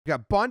You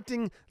got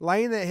Bunting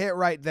laying the hit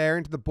right there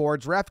into the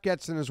boards. Ref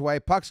gets in his way.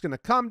 Puck's going to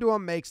come to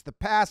him, makes the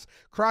pass,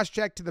 cross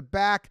check to the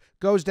back,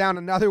 goes down.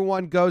 Another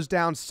one goes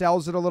down,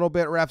 sells it a little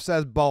bit. Ref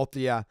says, both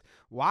of ya.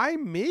 Why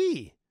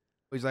me?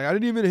 He's like, I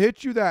didn't even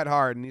hit you that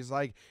hard. And he's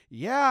like,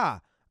 yeah,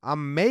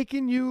 I'm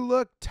making you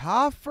look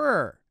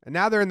tougher. And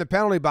now they're in the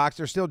penalty box.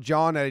 They're still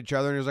jawing at each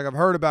other. And he's like, I've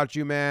heard about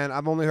you, man.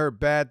 I've only heard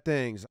bad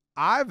things.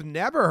 I've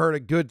never heard a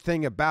good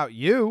thing about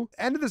you.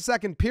 End of the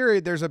second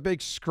period, there's a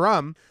big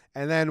scrum.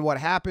 And then what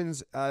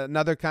happens,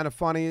 another kind of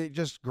funny,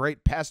 just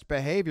great pest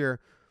behavior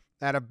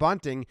out of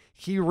Bunting.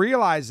 He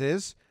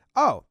realizes,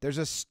 oh, there's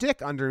a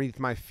stick underneath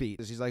my feet.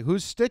 He's like,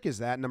 whose stick is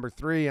that? Number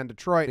 3 on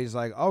Detroit. He's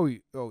like, oh,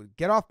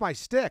 get off my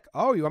stick.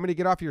 Oh, you want me to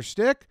get off your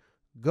stick?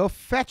 Go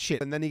fetch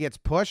it. And then he gets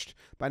pushed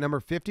by number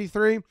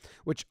 53,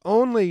 which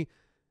only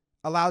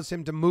allows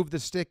him to move the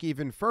stick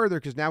even further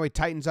because now he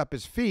tightens up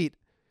his feet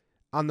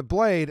on the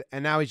blade,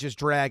 and now he's just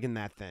dragging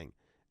that thing.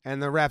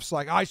 And the ref's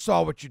like, I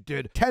saw what you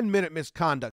did. 10-minute misconduct.